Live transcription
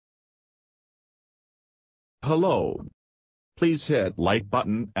Hello. Please hit like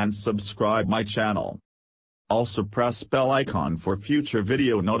button and subscribe my channel. Also press bell icon for future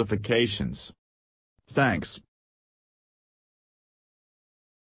video notifications. Thanks.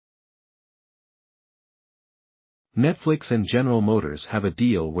 Netflix and General Motors have a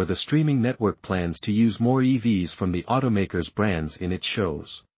deal where the streaming network plans to use more EVs from the automaker's brands in its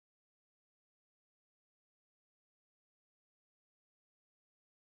shows.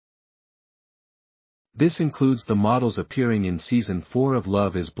 This includes the models appearing in Season 4 of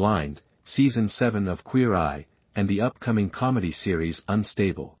Love is Blind, Season 7 of Queer Eye, and the upcoming comedy series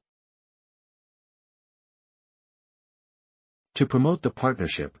Unstable. To promote the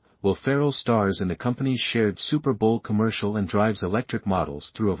partnership, Will Ferrell stars in the company's shared Super Bowl commercial and drives electric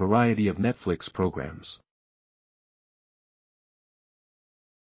models through a variety of Netflix programs.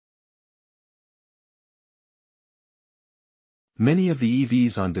 Many of the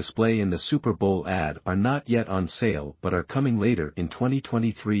EVs on display in the Super Bowl ad are not yet on sale but are coming later in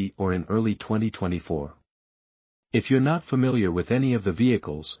 2023 or in early 2024. If you're not familiar with any of the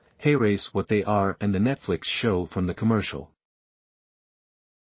vehicles, here's what they are and the Netflix show from the commercial.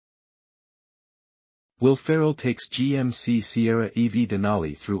 Will Ferrell takes GMC Sierra EV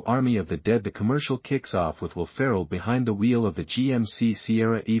Denali through Army of the Dead. The commercial kicks off with Will Ferrell behind the wheel of the GMC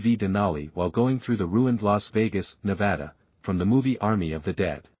Sierra EV Denali while going through the ruined Las Vegas, Nevada, from the movie Army of the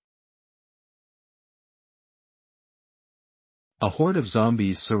Dead. A horde of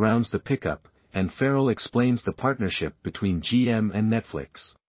zombies surrounds the pickup, and Ferrell explains the partnership between GM and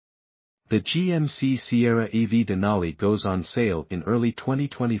Netflix. The GMC Sierra EV Denali goes on sale in early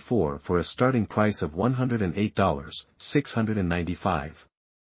 2024 for a starting price of $108,695.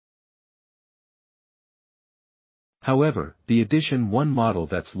 However, the Edition 1 model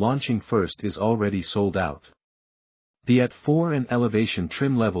that's launching first is already sold out. The at-4 and Elevation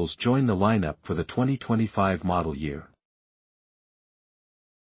trim levels join the lineup for the 2025 model year.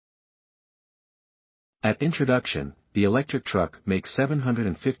 At introduction, the electric truck makes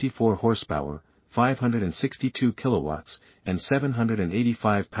 754 horsepower, 562 kilowatts, and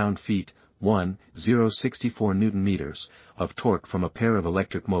 785 pound-feet, 1,064 newton-meters, of torque from a pair of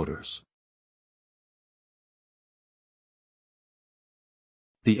electric motors.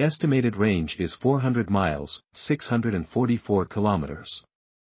 The estimated range is 400 miles, 644 kilometers.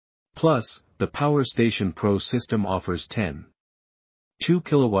 Plus, the Power Station Pro system offers 10.2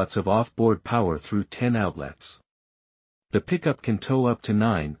 kilowatts of off-board power through 10 outlets. The pickup can tow up to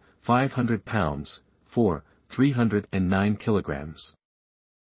 9,500 pounds, 309 kilograms.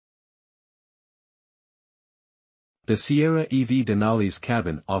 The Sierra EV Denali's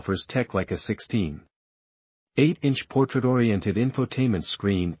cabin offers tech like a 16.8-inch portrait-oriented infotainment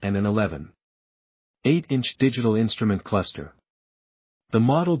screen and an 11.8-inch digital instrument cluster. The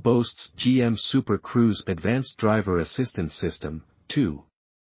model boasts GM's Super Cruise Advanced Driver Assistance System, 2.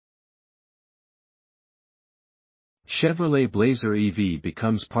 Chevrolet Blazer EV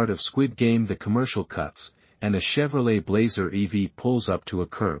becomes part of Squid Game. The commercial cuts, and a Chevrolet Blazer EV pulls up to a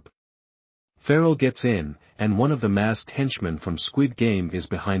curb. Ferrell gets in, and one of the masked henchmen from Squid Game is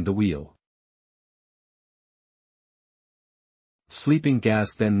behind the wheel. Sleeping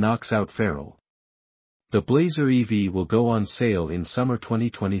gas then knocks out Ferrell. The Blazer EV will go on sale in summer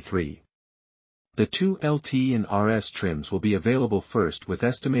 2023. The two LT and RS trims will be available first with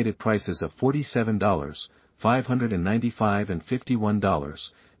estimated prices of $47,595 and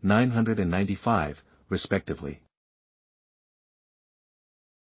 $51,995, respectively.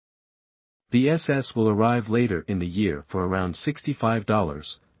 The SS will arrive later in the year for around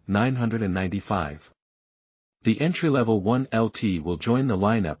 $65,995. The entry-level 1LT will join the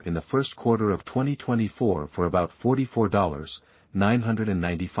lineup in the first quarter of 2024 for about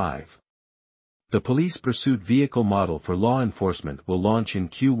 $44,995. The police pursuit vehicle model for law enforcement will launch in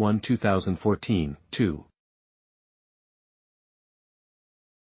Q1 2014, too.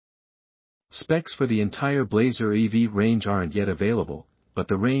 Specs for the entire Blazer EV range aren't yet available, but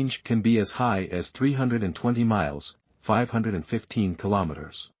the range can be as high as 320 miles, 515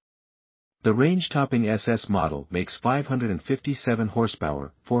 kilometers. The range-topping SS model makes 557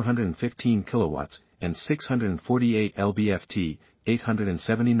 horsepower, 415 kilowatts, and 648 lb-ft,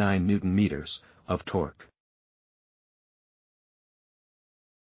 879 newton-meters, of torque.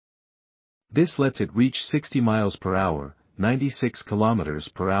 This lets it reach 60 miles per hour, 96 kilometers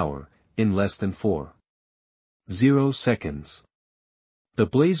per hour, in less than 4.0 seconds. The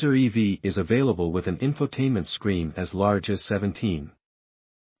Blazer EV is available with an infotainment screen as large as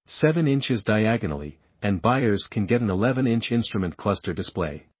 17.7 inches diagonally, and buyers can get an 11-inch instrument cluster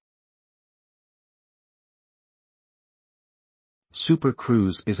display. Super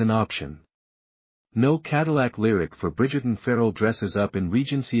Cruise is an option. No Cadillac lyric for Bridgerton. Ferrell dresses up in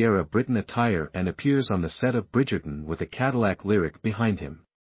Regency-era Britain attire and appears on the set of Bridgerton with a Cadillac lyric behind him.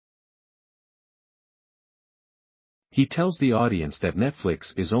 He tells the audience that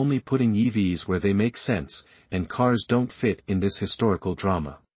Netflix is only putting EVs where they make sense, and cars don't fit in this historical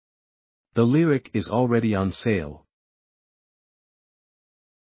drama. The lyric is already on sale.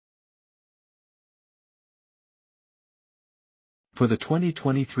 For the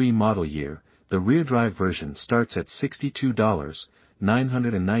 2023 model year, the rear-drive version starts at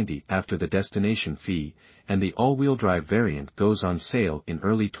 $62,990 after the destination fee, and the all-wheel drive variant goes on sale in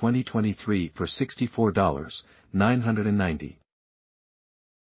early 2023 for $64,990.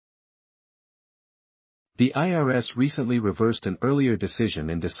 The IRS recently reversed an earlier decision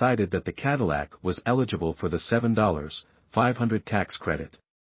and decided that the Cadillac was eligible for the $7,500 tax credit.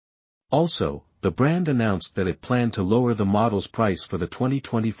 Also, the brand announced that it planned to lower the model's price for the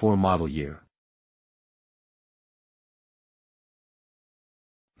 2024 model year.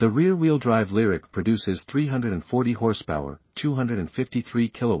 The rear-wheel drive Lyriq produces 340 horsepower, 253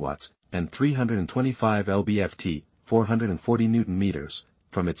 kilowatts, and 325 lb-ft, 440 Nm,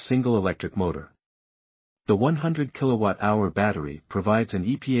 from its single electric motor. The 100 kWh battery provides an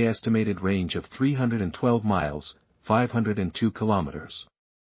EPA estimated range of 312 miles, 502 kilometers.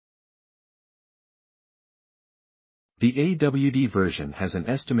 The AWD version has an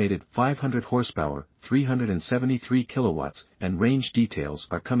estimated 500 horsepower, 373 kilowatts, and range details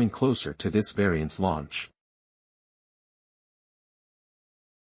are coming closer to this variant's launch.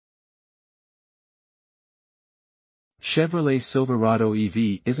 Chevrolet Silverado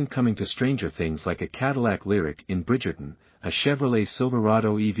EV isn't coming to Stranger Things like a Cadillac Lyriq in Bridgerton. A Chevrolet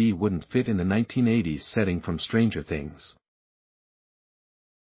Silverado EV wouldn't fit in the 1980s setting from Stranger Things.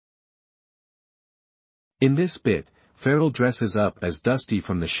 In this bit, Ferrell dresses up as Dusty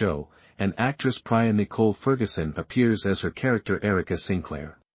from the show, and actress Priya Nicole Ferguson appears as her character Erica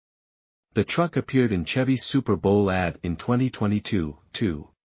Sinclair. The truck appeared in Chevy's Super Bowl ad in 2022, too.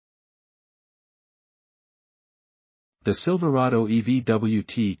 The Silverado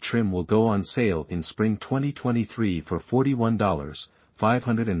EV-WT trim will go on sale in spring 2023 for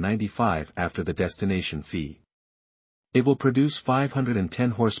 $41,595 after the destination fee. It will produce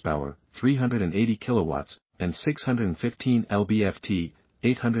 510 horsepower, 380 kilowatts, and 615 lb-ft,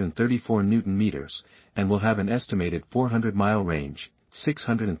 834 Nm, and will have an estimated 400-mile range,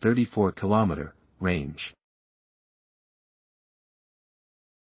 634-kilometer range.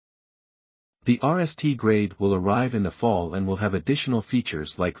 The RST grade will arrive in the fall and will have additional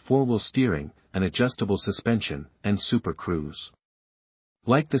features like four-wheel steering, an adjustable suspension, and Super Cruise.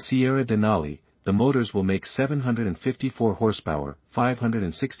 Like the Sierra Denali, the motors will make 754 horsepower,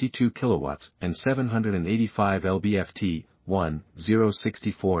 562 kilowatts, and 785 lb-ft,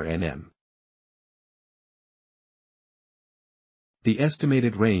 1064 Nm. The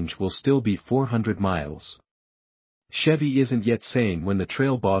estimated range will still be 400 miles. Chevy isn't yet saying when the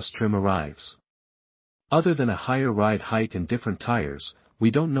Trail Boss trim arrives. Other than a higher ride height and different tires,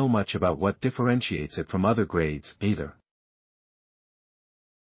 we don't know much about what differentiates it from other grades, either.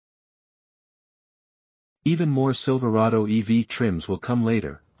 Even more Silverado EV trims will come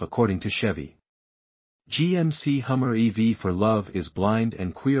later, according to Chevy. GMC Hummer EV for Love is Blind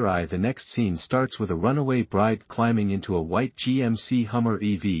and Queer Eye. The next scene starts with a runaway bride climbing into a white GMC Hummer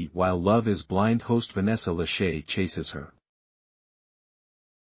EV while Love is Blind host Vanessa Lachey chases her.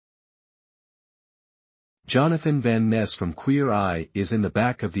 Jonathan Van Ness from Queer Eye is in the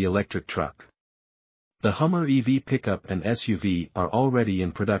back of the electric truck. The Hummer EV pickup and SUV are already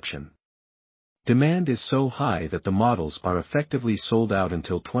in production. Demand is so high that the models are effectively sold out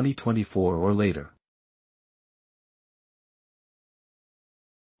until 2024 or later.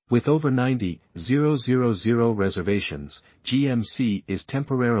 With over 90,000 reservations, GMC is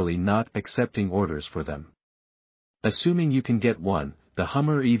temporarily not accepting orders for them. Assuming you can get one, the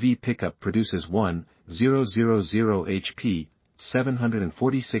Hummer EV pickup produces 1,000 HP,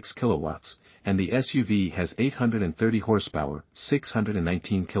 746 kilowatts, and the SUV has 830 horsepower,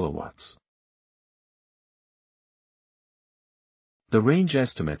 619 kilowatts. The range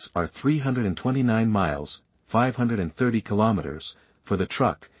estimates are 329 miles, 530 kilometers, for the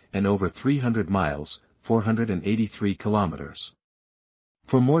truck, and over 300 miles, 483 kilometers.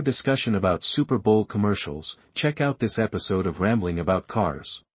 For more discussion about Super Bowl commercials, check out this episode of Rambling About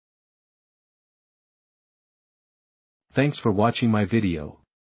Cars. Thanks for watching my video.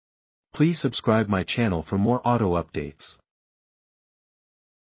 Please subscribe my channel for more auto updates.